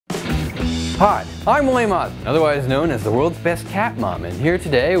Hi, I'm William Osman, otherwise known as the world's best cat mom, and here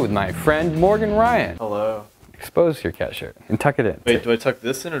today with my friend Morgan Ryan. Hello. Expose your cat shirt and tuck it in. Wait, do I tuck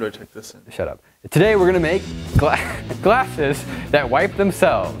this in or do I tuck this in? Shut up. Today we're gonna make glasses that wipe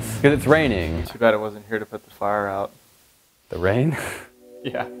themselves because it's raining. Too bad I wasn't here to put the fire out. The rain?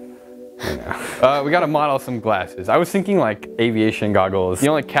 Yeah. I know. We gotta model some glasses. I was thinking like aviation goggles. The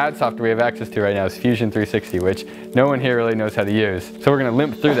only CAD software we have access to right now is Fusion 360, which no one here really knows how to use. So we're gonna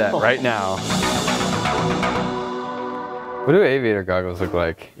limp through that right now. What do aviator goggles look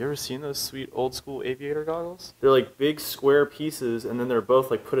like? You ever seen those sweet old school aviator goggles? They're like big square pieces and then they're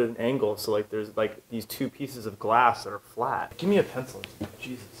both like put at an angle. So like there's like these two pieces of glass that are flat. Give me a pencil.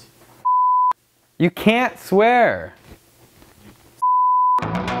 Jesus. You can't swear.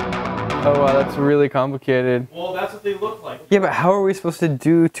 Oh wow, that's really complicated. Well, that's what they look like. Yeah, but how are we supposed to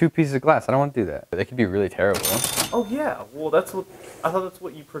do two pieces of glass? I don't want to do that. That could be really terrible. Oh yeah, well that's what, I thought that's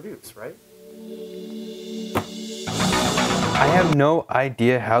what you produce, right? I have no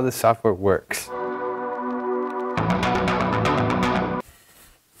idea how the software works.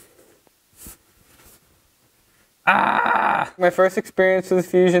 Ah! My first experience with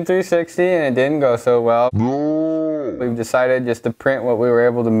Fusion 360 and it didn't go so well. No. We've decided just to print what we were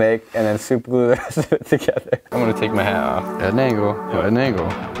able to make and then super glue the rest of it together. I'm gonna take my hat off. At an angle, at an angle.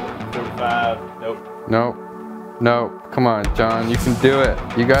 45, nope. Nope. Nope. Come on, John, you can do it.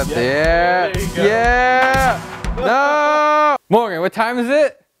 You got the, yeah! There you go. Yeah! No! Morgan, what time is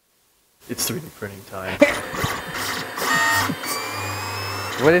it? It's 3D printing time.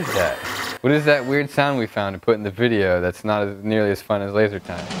 What is that? What is that weird sound we found to put in the video that's not nearly as fun as laser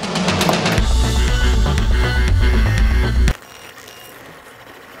time?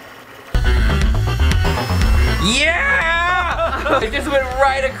 Yeah! It just went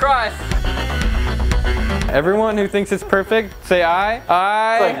right across. Everyone who thinks it's perfect, say aye.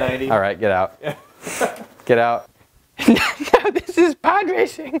 Aye. It's like 90. All right, get out. Get out. No, this is pod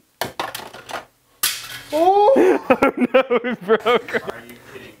racing. Oh, oh no, it broke. Are you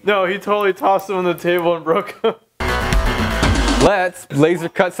kidding? No, he totally tossed them on the table and broke them. Let's laser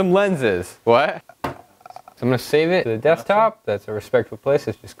cut some lenses. What? So I'm gonna save it to the desktop. That's a respectful place.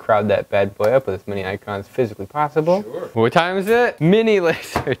 Let's just crowd that bad boy up with as many icons physically possible. Sure. What time is it? Mini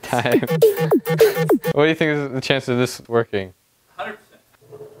laser time. What do you think is the chance of this working? 100%.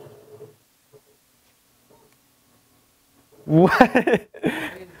 What?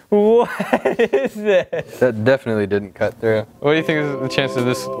 What is this? That definitely didn't cut through. What do you think is the chance of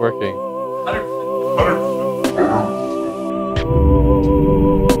this working? 100%.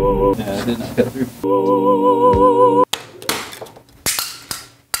 Yeah, it did not cut through.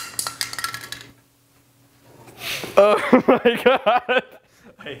 Oh my god!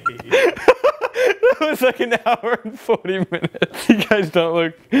 I hate you. That was like an hour and 40 minutes. You guys don't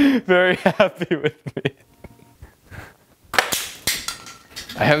look very happy with me.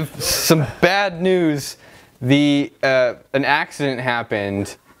 I have some bad news. An accident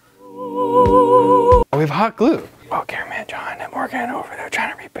happened. Oh, we have hot glue. Oh, cameraman John and Morgan over there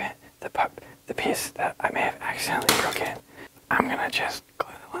trying to reprint the piece that I may have accidentally broken. I'm gonna just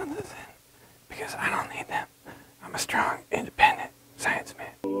glue the lenses in because I don't need them. I'm a strong, independent science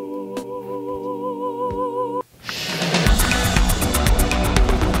man.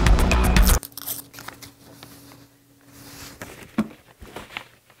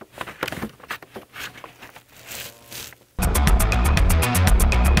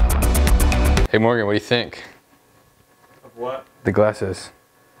 Hey Morgan, what do you think? Of what? The glasses.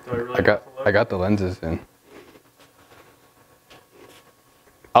 Do I really I got the lenses in.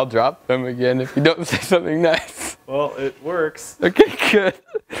 I'll drop them again if you don't say something nice. Well, it works. Okay, good.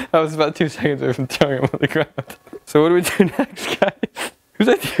 I was about 2 seconds away from throwing them on the ground. So what do we do next, guys? Whose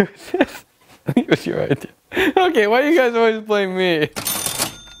idea was this? I think it was your idea. Okay, why do you guys always blame me?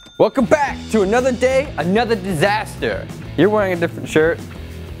 Welcome back to another day, another disaster. You're wearing a different shirt.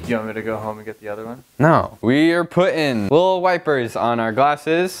 You want me to go home and get the other one? No. We are putting little wipers on our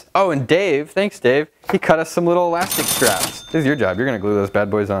glasses. Oh, and Dave, thanks Dave, he cut us some little elastic straps. This is your job. You're gonna glue those bad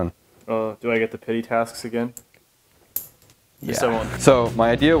boys on. Oh, do I get the pity tasks again? Yeah. So, so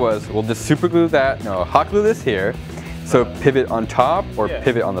my idea was we'll just super glue that, no, hot glue this here. So pivot on top or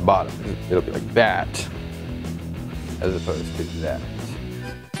pivot on the bottom. It'll be like that as opposed to that.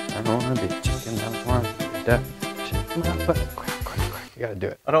 I don't want to be chicken, I don't want to chicken, but quick, you gotta do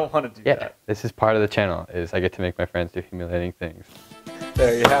it. I don't want to do that. This is part of the channel, is I get to make my friends do humiliating things.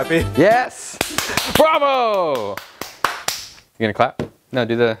 There, you happy? Yes! Bravo! You gonna clap? No,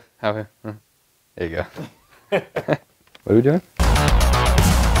 do the, there you go. What are we doing?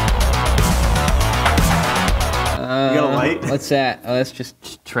 got a light? What's that? Oh, that's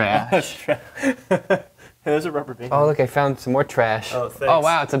just trash. Hey, there's a rubber band. Oh, look, I found some more trash. Oh, thanks. Oh,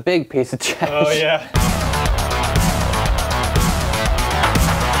 wow, it's a big piece of trash. Oh, yeah.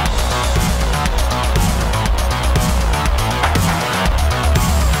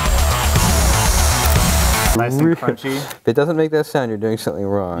 Nice and crunchy. If it doesn't make that sound, you're doing something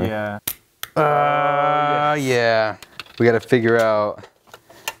wrong. Yeah. Yeah. We gotta figure out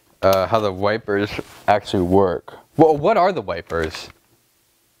how the wipers actually work. Well, what are the wipers?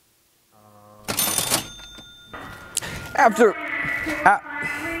 After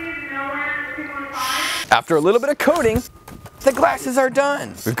a little bit of coating, the glasses are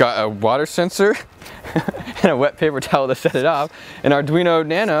done. We've got a water sensor and a wet paper towel to set it off, an Arduino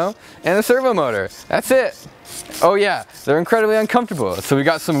Nano, and a servo motor. That's it. Oh yeah, they're incredibly uncomfortable, so we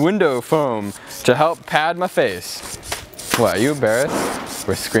got some window foam to help pad my face. What, are you embarrassed?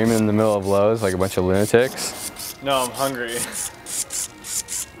 We're screaming in the middle of Lowe's like a bunch of lunatics. No, I'm hungry.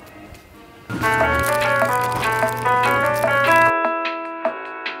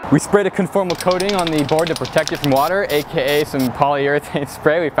 We sprayed a conformal coating on the board to protect it from water, aka some polyurethane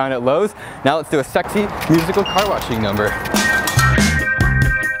spray we found at Lowe's. Now let's do a sexy musical car washing number.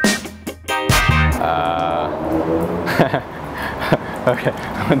 Okay,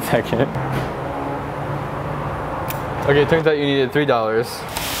 1 second. Okay, it turns out you needed $3.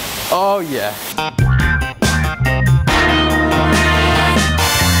 Oh yeah.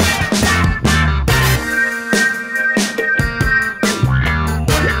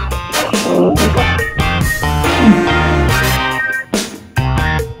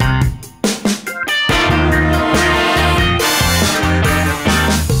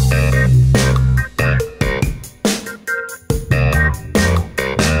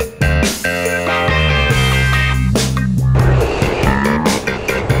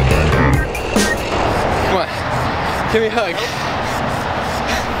 Give me a hug.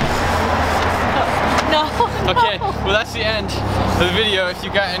 No. Okay, well that's the end of the video. If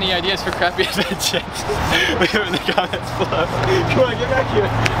you got any ideas for crappy inventions, leave them in the comments below. Come on, get back here.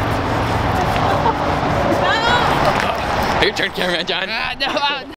 No. Your turn, cameraman John.